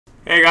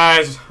Hey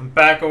guys, I'm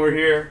back over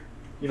here,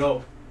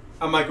 on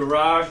my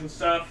garage and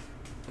stuff.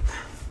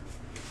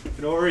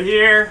 And over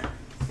here,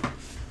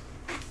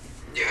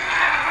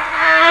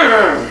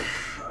 I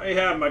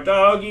have my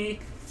doggy.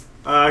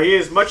 He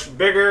is much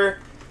bigger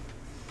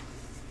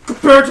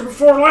compared to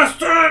before last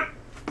time.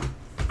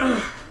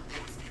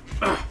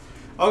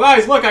 Oh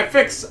guys, look, I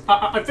fixed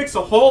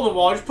a hole in the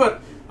wall.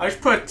 I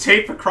just put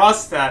tape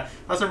across that.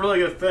 That's a really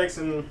good fix.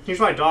 And here's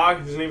my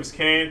dog. His name is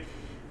Kane.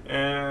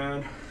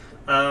 And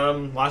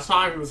last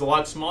time he was a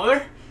lot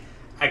smaller.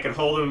 I could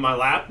hold him in my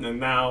lap, and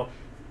now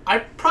I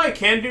probably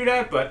can do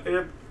that, but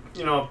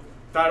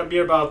that'll be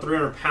about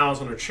 300 pounds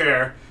on a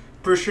chair.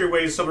 Pretty sure he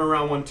weighs somewhere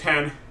around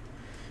 110.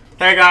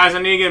 Hey guys,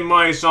 I need to get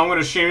money, so I'm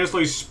gonna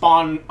shamelessly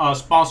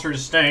sponsor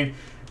this thing.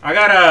 I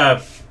got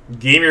a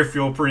gamer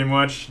fuel pretty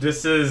much.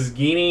 This is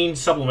gaining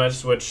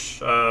supplements,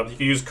 which you can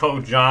use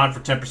code John for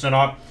 10%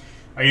 off.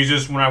 I use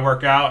this when I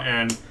work out,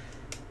 and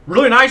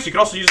really nice. You can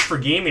also use it for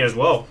gaming as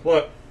well.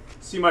 Look,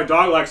 see, my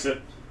dog likes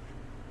it.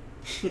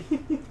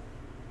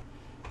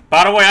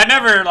 By the way, I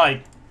never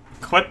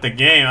quit the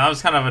game. That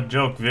was kind of a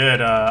joke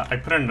vid. I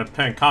put it in the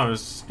pinned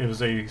comment. It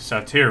was a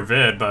satire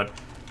vid, but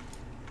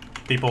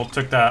people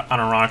took that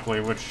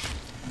unironically, which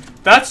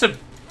that's a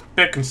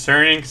bit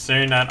concerning,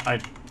 considering that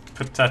I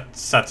put that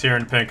satire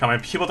in the pinned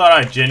comment. People thought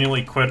I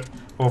genuinely quit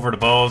over the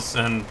bows,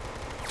 and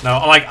no,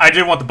 I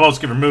did want the bows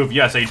to get removed.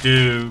 Yes, they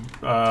do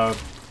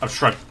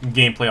obstruct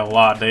gameplay a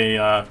lot. They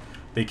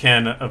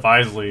can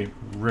advisedly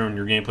ruin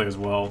your gameplay as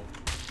well.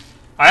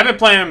 I have been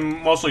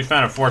playing mostly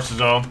Phantom Forces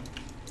though.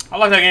 I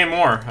like that game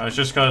more. It's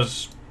just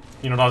because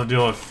don't have to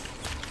deal with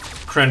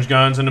cringe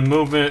guns, and the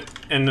movement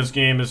in this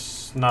game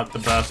is not the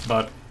best,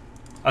 but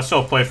I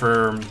still play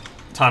for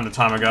time to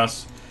time, I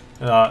guess.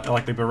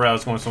 Like the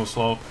Berettas going so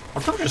slow.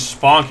 I'm pretty just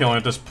spawn killing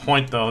at this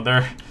point though.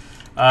 There's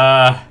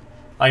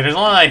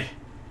only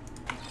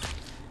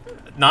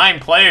 9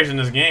 players in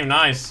this game.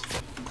 Nice.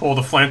 Cool,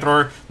 the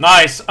flamethrower.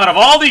 Nice. Out of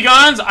all the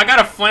guns, I got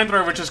a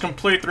flamethrower which is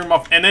complete 3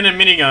 off, and then a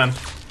minigun.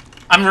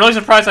 I'm really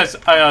surprised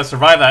I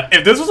survived that.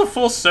 If this was a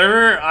full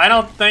server, I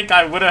don't think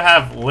I would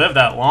have lived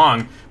that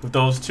long with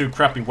those 2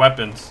 crappy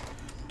weapons.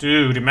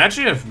 Dude,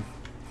 imagine if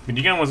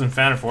minigun was in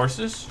Phantom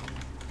Forces.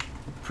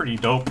 Pretty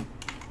dope.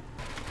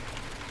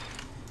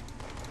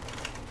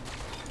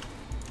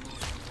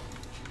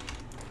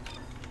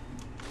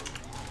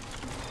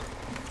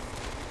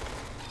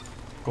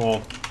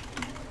 Cool.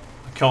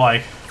 Kill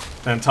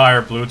the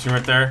entire blue team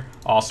right there.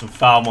 Awesome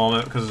foul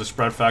moment because of the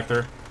spread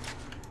factor.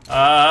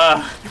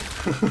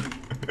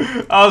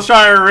 I was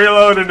trying to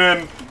reload, and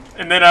then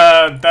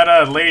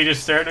that lady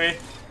just stared at me.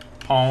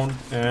 Pwn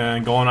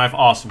and golden knife.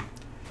 Awesome.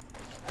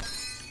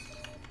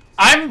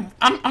 I'm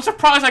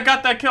surprised I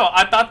got that kill.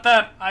 I thought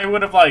that I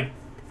would have oh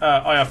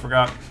yeah, I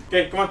forgot.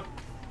 Okay, come on.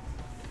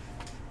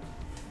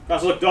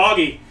 Guys, look,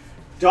 doggy.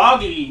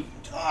 Doggy.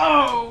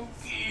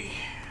 Doggy.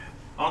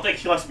 I don't think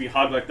he likes to be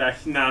hugged like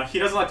that. No, he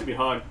doesn't like to be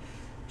hugged.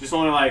 Just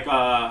only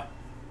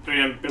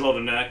below the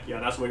neck. Yeah,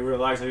 that's what he really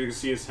likes. You can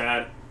see his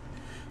head.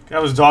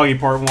 That was doggy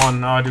part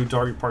 1. Now I do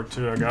doggy part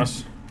 2, I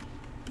guess.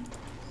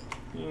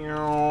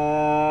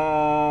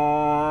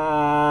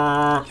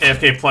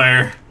 AFK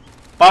player.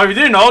 But if you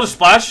didn't know, the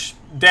splash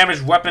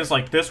damage weapons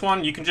like this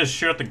one, you can just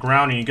shoot at the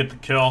ground and you get the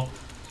kill.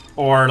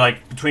 Or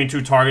between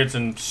 2 targets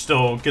and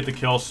still get the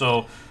kill.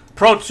 So,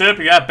 pro tip,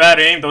 you got bad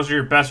aim, those are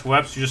your best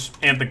weapons. You just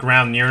aim at the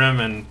ground near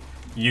them and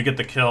you get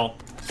the kill.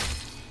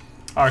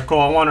 Alright, cool.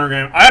 I won our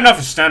game. I had enough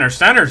of Stenner.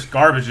 Stenner's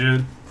garbage,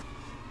 dude.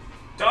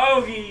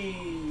 Doggy!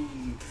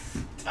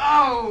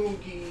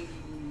 Doggy!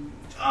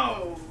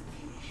 Doggy!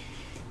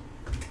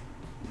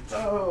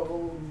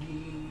 Doggy!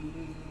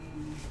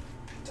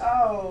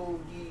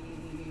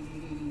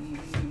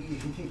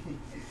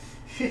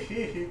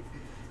 Doggy!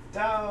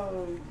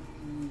 Doggy!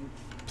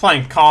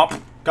 Playing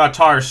comp. Got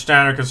tired of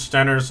Stenner because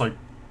Stenner's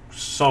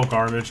so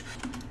garbage.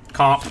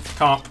 Comp.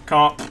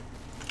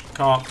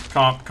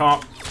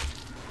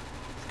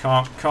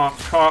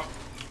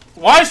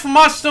 Why is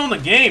FAMAS still in the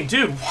game?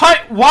 Dude,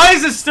 why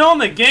is it still in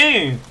the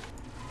game?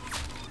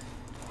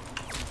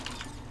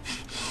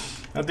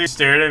 That dude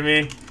stared at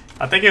me.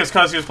 I think it was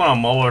because he was playing on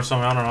mobile or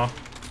something, I don't know.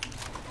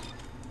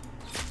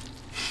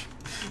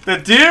 The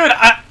dude,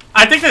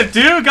 I think the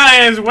dude got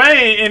in his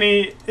way and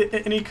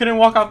he couldn't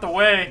walk out the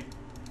way.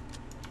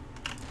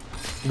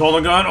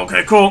 Golden gun,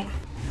 okay, cool.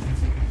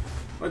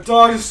 My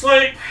dog is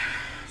asleep.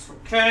 It's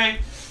okay.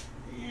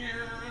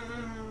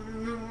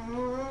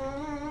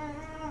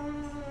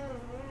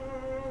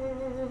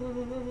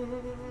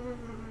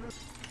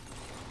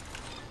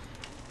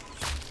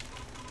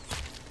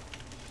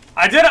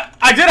 I did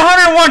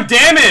 101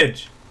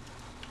 damage!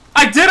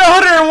 I did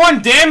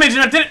 101 damage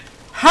and I did it.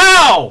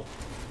 How?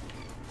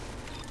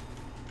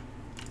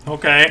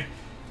 Okay.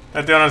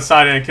 That dude on the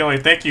side didn't kill me.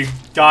 Thank you,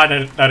 God,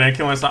 that didn't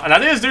kill me. And I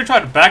think this dude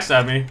tried to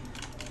backstab me.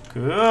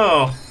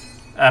 Cool.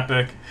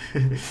 Epic.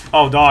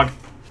 Oh, dog.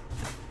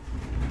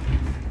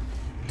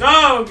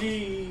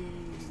 Doggy!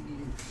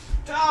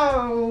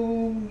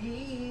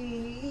 Doggy!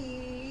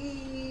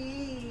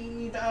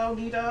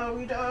 Doggy,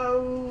 doggy,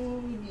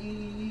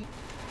 doggy!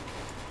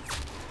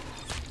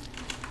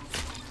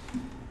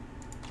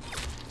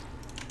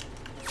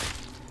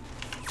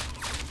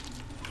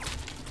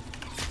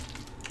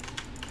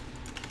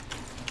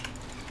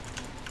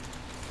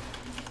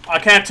 I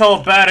can't tell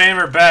a bad aim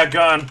or bad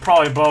gun.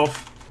 Probably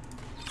both.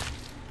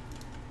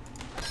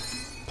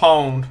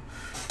 Pwned.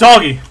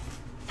 Doggy.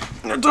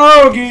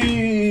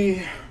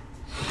 Doggy.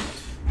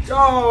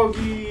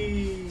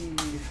 Doggy.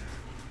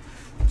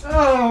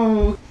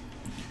 Oh.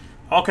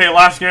 Okay,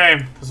 last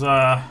game. Cause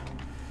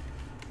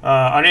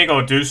I need to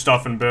go do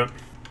stuff in a bit.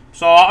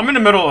 So I'm in the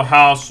middle of the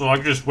house, so I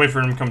can just wait for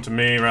him to come to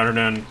me rather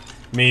than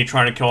me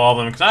trying to kill all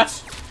of them.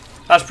 Cause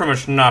that's pretty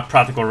much not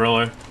practical,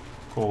 really.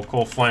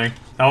 Cool flank.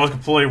 That was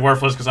completely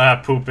worthless because I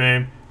have poop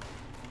aim.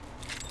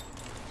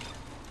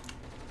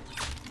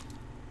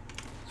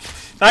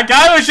 That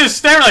guy was just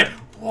staring like,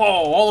 whoa,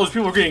 all those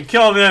people are getting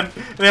killed and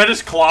I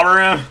just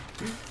clobber him.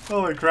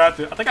 Holy crap,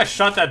 dude. I think I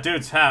shot that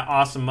dude's hat.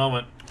 Awesome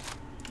moment.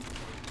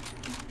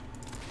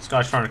 This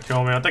guy's trying to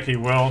kill me. I think he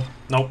will.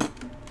 Nope.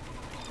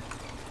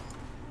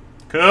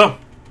 Cool.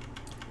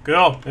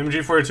 Cool.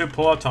 MG42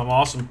 pull-out time.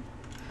 Awesome.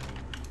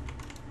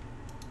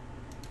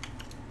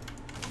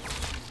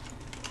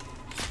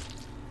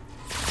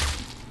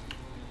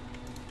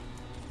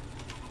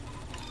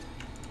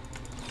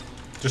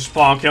 Just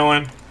spawn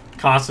killing.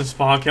 Constant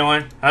spawn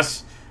killing.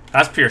 That's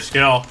pure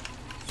skill.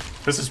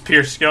 This is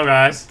pure skill,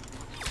 guys.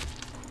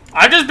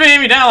 I've just been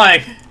aiming down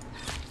like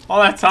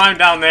all that time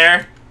down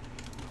there.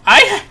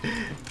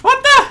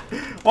 What the?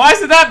 Why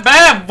is it that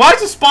bad? Why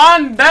is the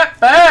spawn that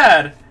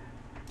bad?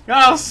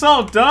 God, that was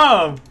so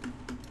dumb.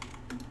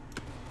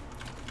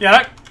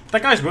 Yeah,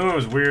 that guy's movement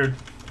was weird.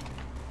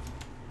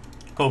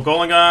 Cool,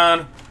 golden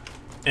gun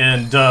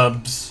and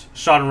dubs.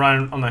 Shot him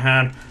right on the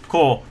hand.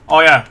 Cool.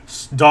 Oh yeah,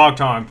 dog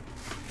time.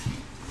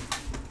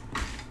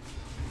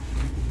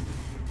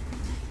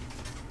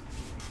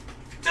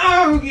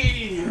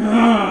 Doggy!